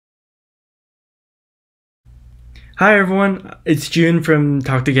Hi everyone, it's June from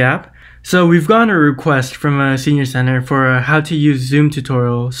Talk to Gap. So we've gotten a request from a senior center for a how to use Zoom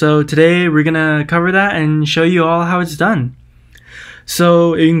tutorial. So today we're gonna cover that and show you all how it's done.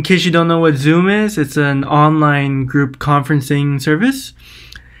 So in case you don't know what Zoom is, it's an online group conferencing service.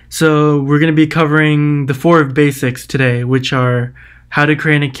 So we're gonna be covering the 4 basics today, which are how to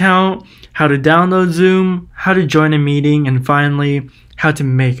create an account, how to download Zoom, how to join a meeting, and finally, how to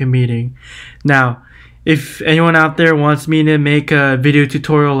make a meeting. Now, if anyone out there wants me to make a video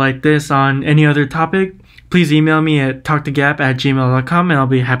tutorial like this on any other topic, please email me at talktogap@gmail.com and I'll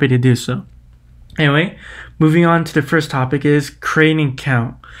be happy to do so. Anyway, moving on to the first topic is creating an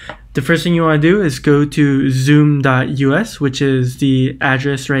account. The first thing you want to do is go to zoom.us, which is the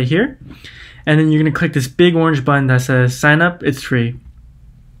address right here. And then you're going to click this big orange button that says sign up, it's free.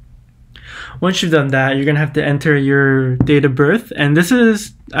 Once you've done that, you're going to have to enter your date of birth. And this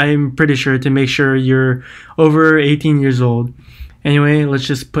is, I'm pretty sure, to make sure you're over 18 years old. Anyway, let's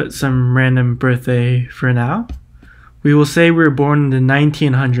just put some random birthday for now. We will say we were born in the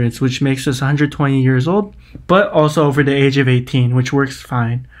 1900s, which makes us 120 years old, but also over the age of 18, which works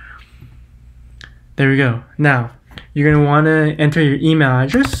fine. There we go. Now, you're going to want to enter your email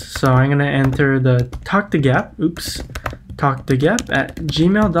address. So I'm going to enter the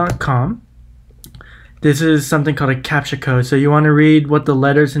talktogap@gmail.com. This is something called a CAPTCHA code. So you want to read what the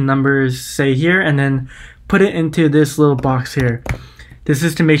letters and numbers say here and then put it into this little box here. This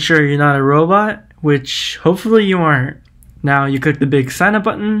is to make sure you're not a robot, which hopefully you aren't. Now you click the big sign up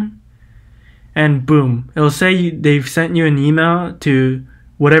button and boom, it'll say they've sent you an email to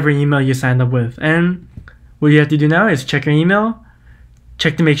whatever email you signed up with. And what you have to do now is check your email,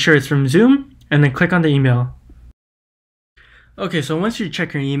 check to make sure it's from Zoom, and then click on the email. Okay, so once you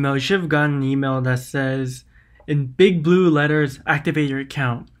check your email, you should have gotten an email that says, in big blue letters, activate your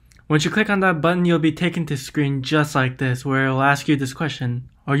account. Once you click on that button, you'll be taken to a screen just like this, where it will ask you this question: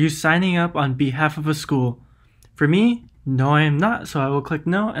 are you signing up on behalf of a school? For me, no I am not, so I will click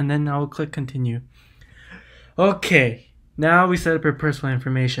no, and then I will click continue. Okay, now we set up our personal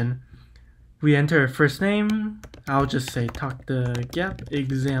information. We enter our first name. I'll just say Talk to Gap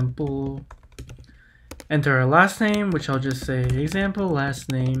example. Enter our last name, which I'll just say example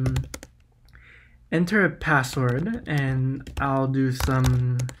last name. Enter a password, and I'll do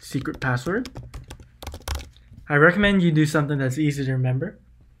some secret password. I recommend you do something that's easy to remember.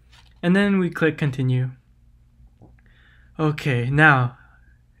 And then we click continue. Okay, now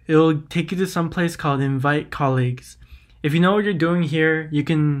it'll take you to some place called invite colleagues. If you know what you're doing here, you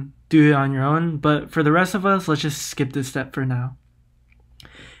can do it on your own, but for the rest of us, let's just skip this step for now.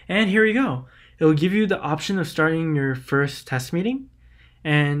 And here we go. It'll give you the option of starting your first test meeting.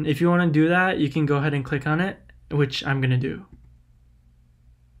 And if you want to do that, you can go ahead and click on it, which I'm going to do.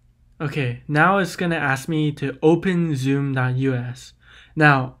 Okay, now it's going to ask me to open zoom.us.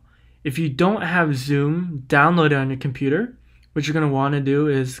 Now, if you don't have Zoom, download it on your computer. What you're going to want to do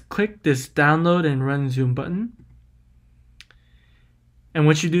is click this download and run Zoom button. And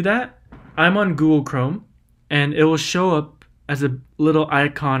once you do that, I'm on Google Chrome, and it will show up as a little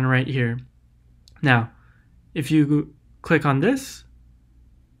icon right here. Now, if you click on this,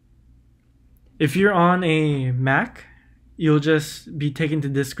 if you're on a Mac, you'll just be taken to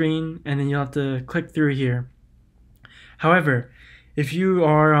this screen and then you'll have to click through here. However, if you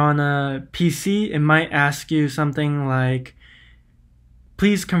are on a PC, it might ask you something like,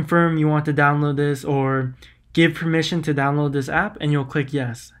 please confirm you want to download this, or give permission to download this app, and you'll click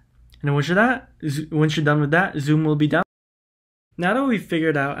yes. And then once you're done with that, Zoom will be down. Now that we've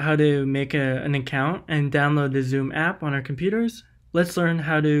figured out how to make an account and download the Zoom app on our computers, let's learn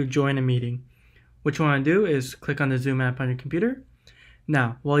how to join a meeting. What you want to do is click on the Zoom app on your computer.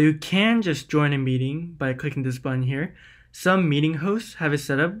 Now, while you can just join a meeting by clicking this button here, some meeting hosts have it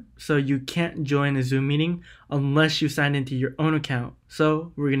set up so you can't join a Zoom meeting unless you sign into your own account.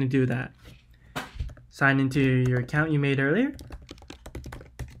 So we're going to do that. Sign into your account you made earlier.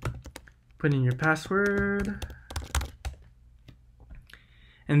 Put in your password.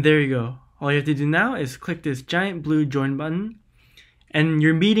 And there you go. All you have to do now is click this giant blue join button, and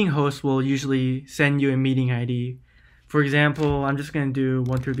your meeting host will usually send you a meeting ID. For example, I'm just going to do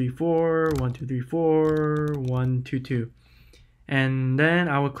 1234, 1234, 122. And then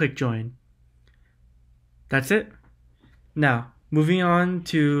I will click join. That's it. Now, moving on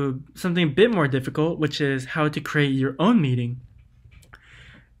to something a bit more difficult, which is how to create your own meeting.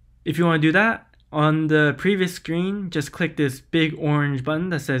 If you want to do that, on the previous screen, just click this big orange button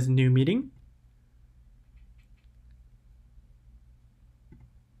that says New Meeting.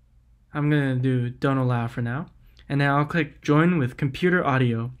 I'm going to do Don't Allow for now. And then I'll click Join with Computer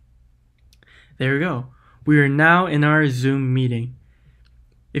Audio. There we go. we are now in our Zoom meeting.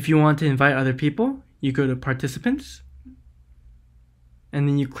 If you want to invite other people, you go to Participants, and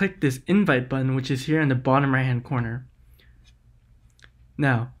then you click this invite button, which is here in the bottom right hand corner.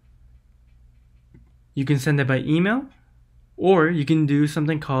 Now, you can send it by email, or you can do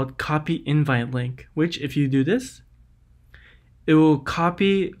something called copy invite link, which if you do this, it will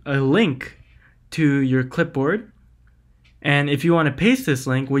copy a link to your clipboard. And if you want to paste this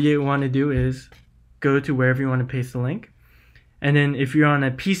link, what you want to do is go to wherever you want to paste the link. And then if you're on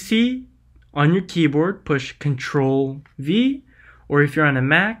a PC, on your keyboard, push Control V, or if you're on a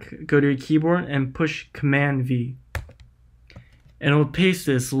Mac, go to your keyboard and push Command V. And it will paste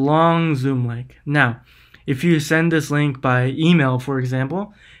this long Zoom link. Now, if you send this link by email, for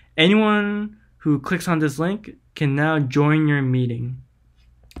example, anyone who clicks on this link can now join your meeting.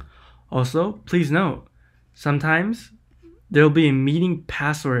 Also, please note, sometimes there will be a meeting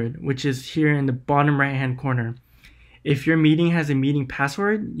password, which is here in the bottom right hand corner. If your meeting has a meeting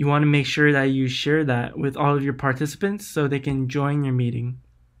password, you want to make sure that you share that with all of your participants so they can join your meeting.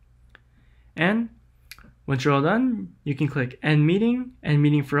 And once you're all done, you can click End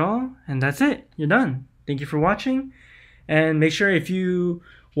Meeting for all, and that's it. You're done. Thank you for watching, and make sure if you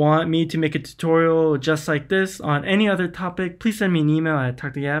want me to make a tutorial just like this on any other topic, please send me an email at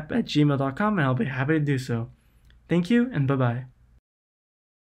talktogapp@gmail.com and I'll be happy to do so. Thank you, and bye-bye.